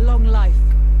 long life,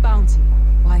 bounty.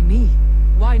 Why me?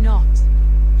 Why not?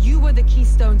 You were the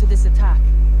keystone to this attack.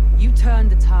 You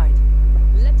turned the tide.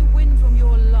 Let the wind from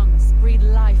your lungs breathe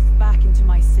life back into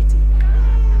my city.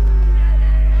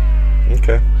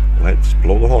 Okay, let's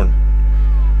blow the horn.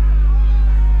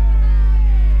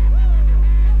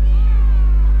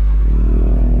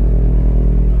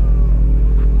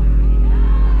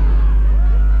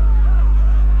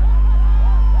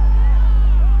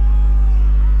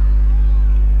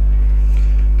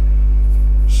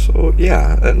 So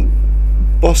yeah, and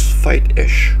boss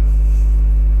fight-ish.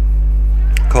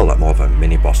 Call that more of a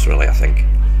mini boss, really, I think.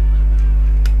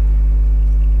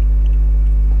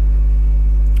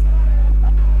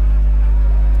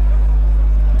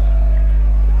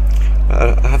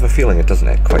 I have a feeling it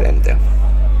doesn't quite end there.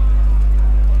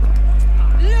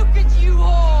 Look at you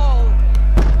all!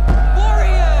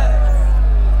 Warriors!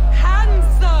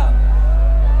 Handsome!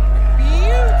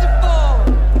 Beautiful!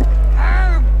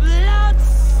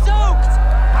 Blood-soaked!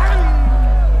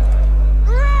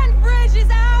 Grantebridge is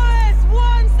ours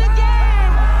once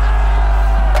again!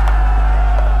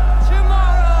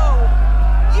 Tomorrow,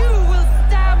 you will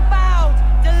stamp out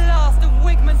the last of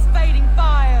Wigmund's fading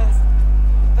fires.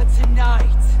 But tonight,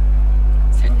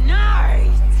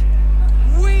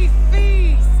 we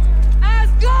feast as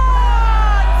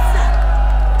gods!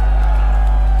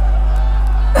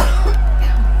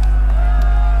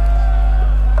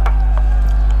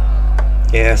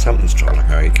 Yeah, something's troubling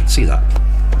her, you can see that.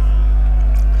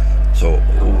 So,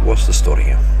 what's the story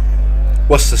here?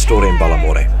 What's the story in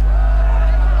Balamore?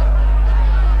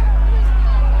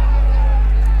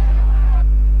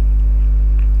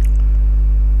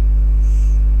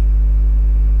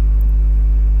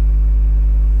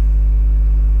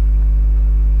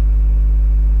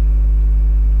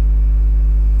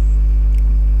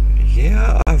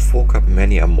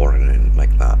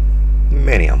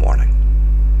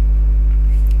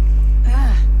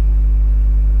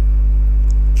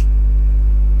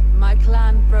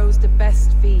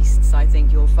 feasts, I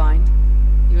think you'll find.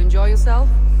 You enjoy yourself?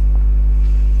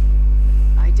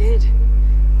 I did.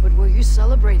 But were you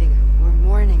celebrating or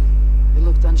mourning? You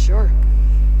looked unsure.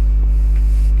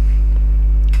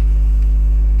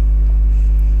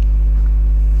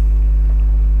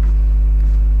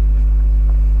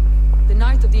 The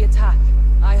night of the attack,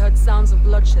 I heard sounds of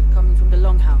bloodshed coming from the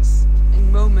Longhouse.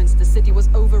 In moments, the city was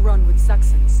overrun with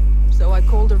Saxons, so I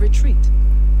called a retreat.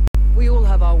 We all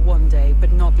have our one day,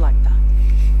 but not like that.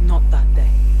 Not that day.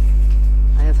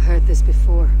 I have heard this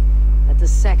before, that the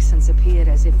Saxons appeared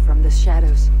as if from the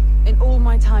shadows. In all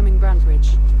my time in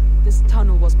Grantebridge, this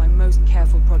tunnel was my most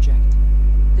careful project.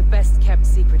 The best kept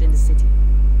secret in the city.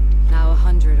 Now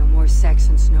 100 or more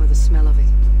Saxons know the smell of it.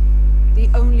 The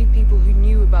only people who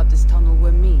knew about this tunnel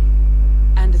were me,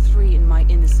 and the 3 in my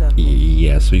inner circle.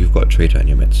 Yeah, so you've got a traitor in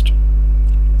your midst.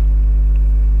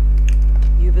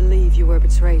 You believe you were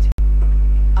betrayed?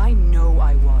 I know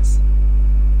I was.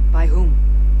 By whom?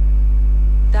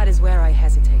 That is where I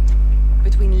hesitate.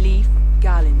 Between Leif,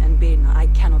 Galin, and Birna, I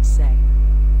cannot say.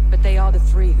 But they are the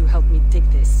 3 who helped me dig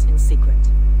this in secret.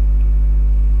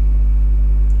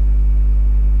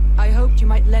 I hoped you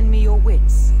might lend me your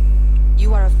wits.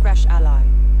 You are a fresh ally.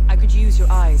 I could use your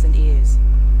eyes and ears.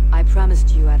 I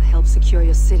promised you I'd help secure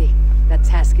your city. That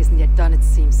task isn't yet done, it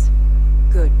seems.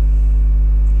 Good.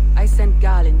 I sent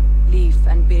Galin, Leif,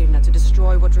 and Birna to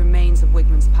destroy what remains of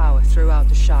Wigmund's power throughout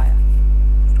the Shire.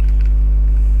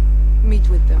 Meet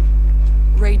with them.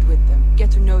 Raid with them.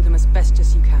 Get to know them as best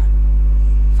as you can.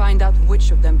 Find out which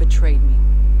of them betrayed me.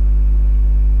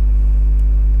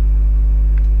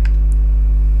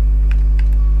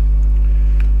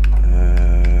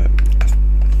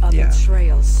 A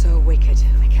betrayal so wicked,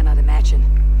 I cannot imagine.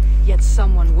 Yet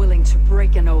someone willing to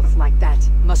break an oath like that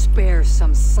must bear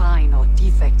some sign or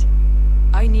defect.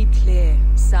 I need clear,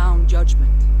 sound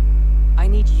judgment. I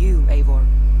need you, Eivor.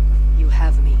 You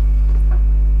have me.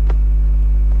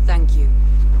 Thank you.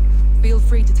 Feel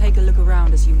free to take a look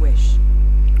around as you wish.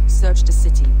 Search the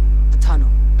city, the tunnel,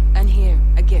 and here,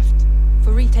 a gift,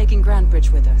 for retaking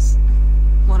Grantebridge with us.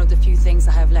 One of the few things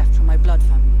I have left from my blood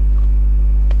family.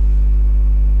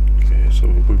 Okay, so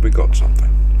we got something.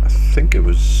 I think it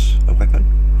was a weapon,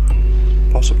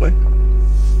 possibly.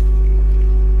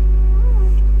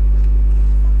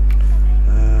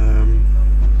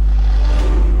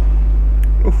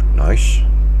 Oh, nice.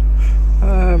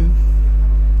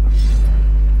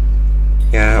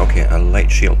 Yeah, okay, a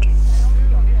light shield.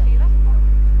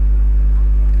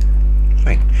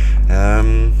 Fine.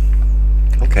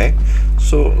 Okay,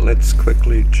 so let's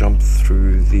quickly jump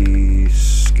through the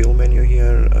skill menu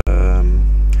here.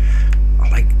 I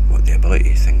like what the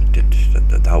ability thing did.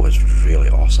 That was really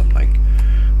awesome. Like,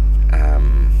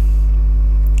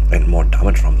 and more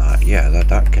damage from that. Yeah,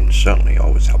 that can certainly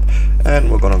always help.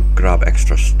 And we're gonna grab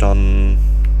extra stun.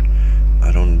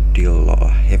 I don't deal a lot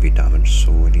of heavy damage,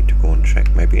 so we need to go and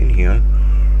check maybe in here.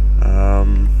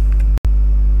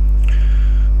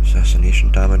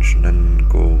 Assassination damage, and then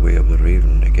go Way of the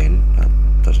Raven again. That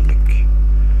doesn't make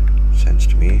sense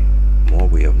to me. More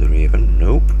Way of the Raven,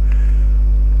 nope.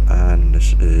 And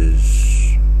this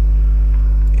is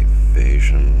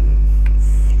evasion,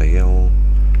 flail,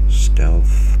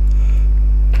 stealth.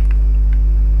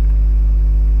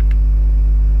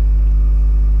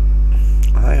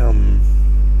 I am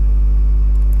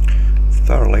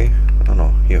thoroughly, oh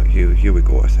no, here we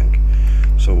go, I think.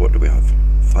 So what do we have?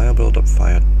 Fire build up,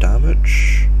 fire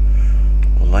damage,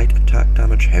 light attack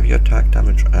damage, heavy attack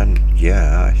damage, and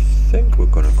yeah, I think we're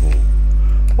gonna go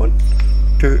 1,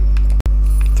 2,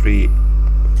 3,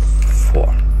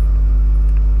 4.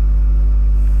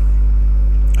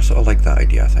 I sort of like that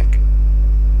idea, I think.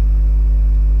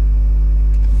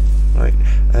 Right,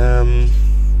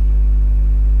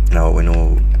 now we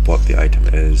know what the item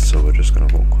is, so we're just gonna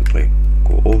quickly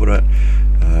go over it.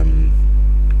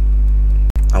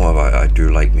 However, I do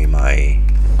like me my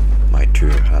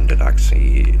two-handed axe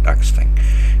thing.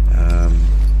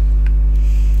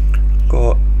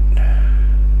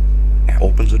 It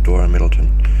opens the door in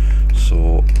Middleton,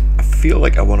 so I feel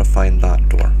like I want to find that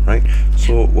door, right?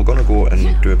 So we're gonna go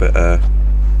and do a bit of.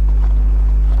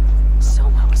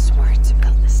 Soma was smart to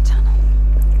build this tunnel.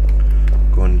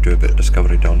 Go and do a bit of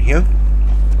discovery down here.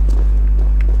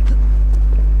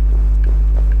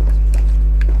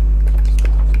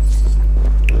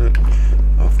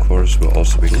 Of course, we'll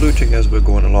also be looting as we're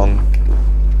going along.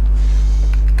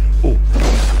 Oh,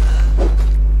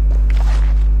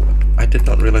 I did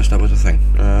not realize that was a thing.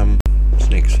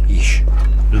 Snakes, yeesh.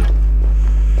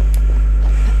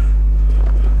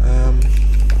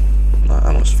 That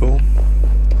ammo's full.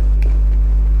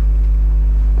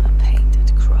 A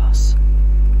painted cross.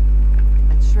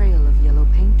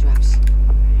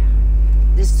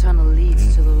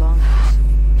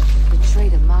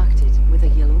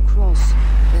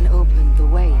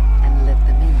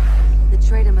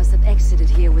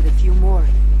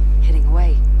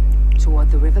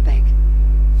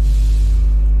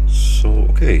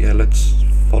 Okay, yeah, let's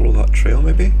follow that trail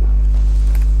maybe.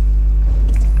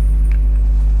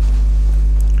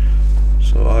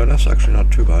 So that's actually not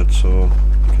too bad, so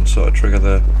you can sort of trigger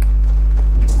the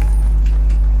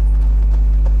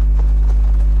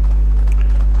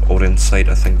Odin's sight,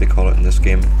 I think they call it in this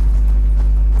game.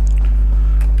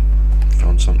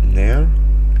 Found something there.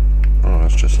 Oh,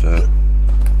 that's just a...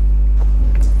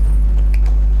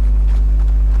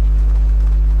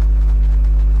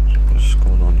 What's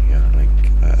going on here? Like,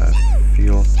 I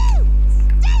feel... Stay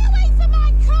away from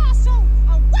my castle!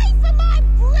 Away from my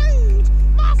brood!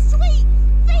 My sweet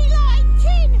feline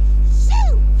kin!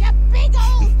 Shoot, you big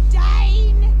old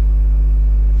Dane!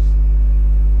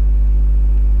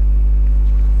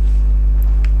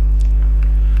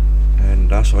 And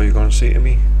that's all you're gonna say to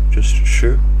me? Just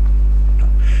shoot? No.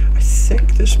 I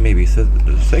think this may be the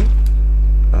thing.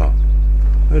 Oh.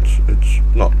 It's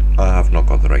not. I have not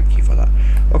got the right key for that.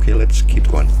 Okay, let's keep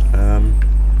going.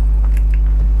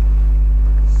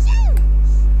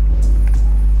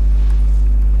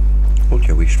 Hold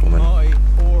your wish, woman. My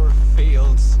poor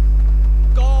fields.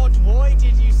 God, why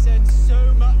did you send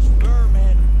so much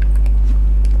vermin?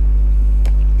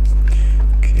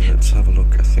 Okay, let's have a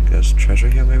look. I think there's treasure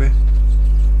here, maybe?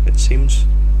 It seems.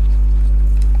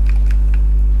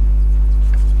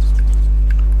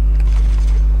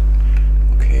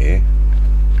 Okay.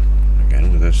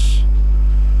 Again, with this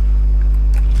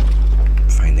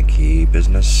find the key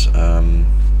business. Along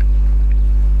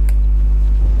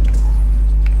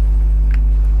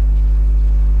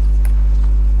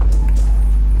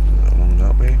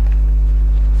that way.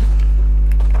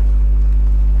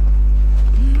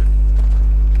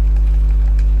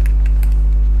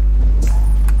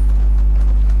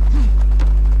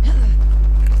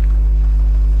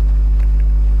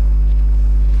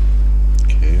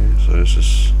 So this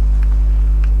is...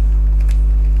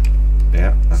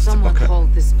 Yeah, that's Someone the bucket.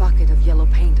 hauled this bucket of yellow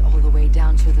paint all the way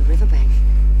down to the riverbank.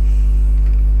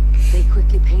 They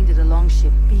quickly painted a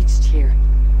longship beached here,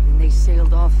 and they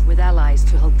sailed off with allies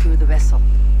to help crew the vessel.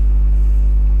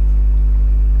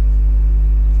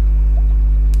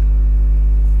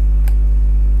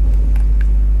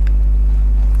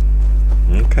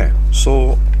 Okay,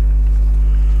 so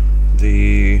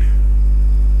the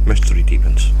mystery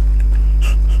deepens.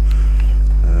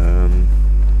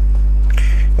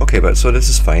 Okay, but so this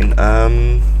is fine.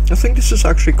 I think this is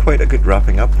actually quite a good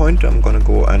wrapping up point. I'm gonna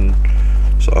go and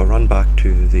sort of run back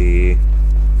to the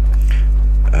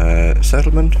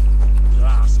settlement.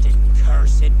 Blasted,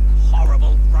 cursed,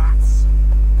 horrible rats.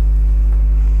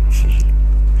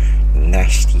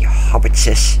 Nasty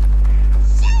hobbitses.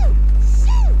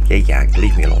 Yeah,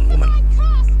 leave me alone, woman.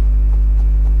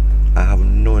 I have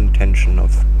no intention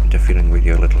of interfering with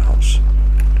your little house.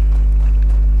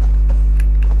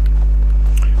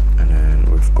 And then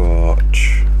we've got...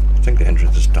 I think the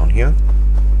entrance is down here.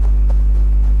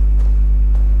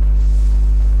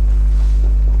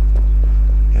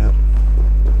 Yeah.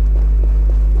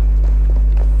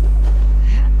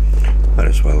 Might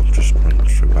as well just run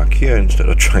through back here instead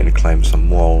of trying to climb some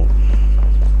wall.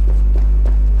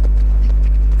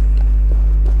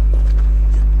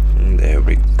 And there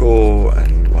we go,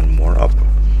 and one more up.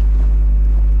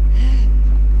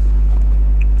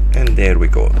 And there we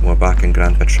go. We're back in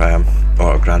Grantebridgescire,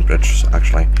 or Grantebridge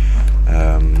actually.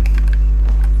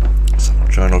 Some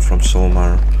journal from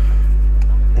Solmar.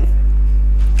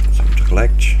 Something to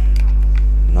collect.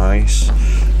 Nice.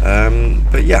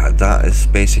 But yeah, that is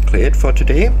basically it for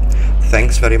today.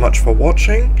 Thanks very much for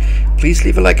watching. Please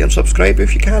leave a like and subscribe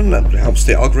if you can. That helps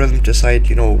the algorithm decide,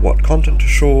 you know, what content to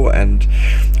show and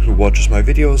who watches my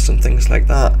videos and things like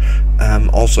that.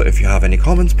 Also, if you have any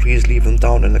comments, please leave them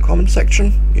down in the comment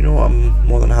section. You know, I'm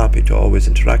more than happy to always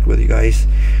interact with you guys.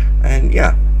 And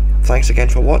yeah, thanks again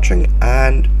for watching,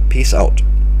 and peace out.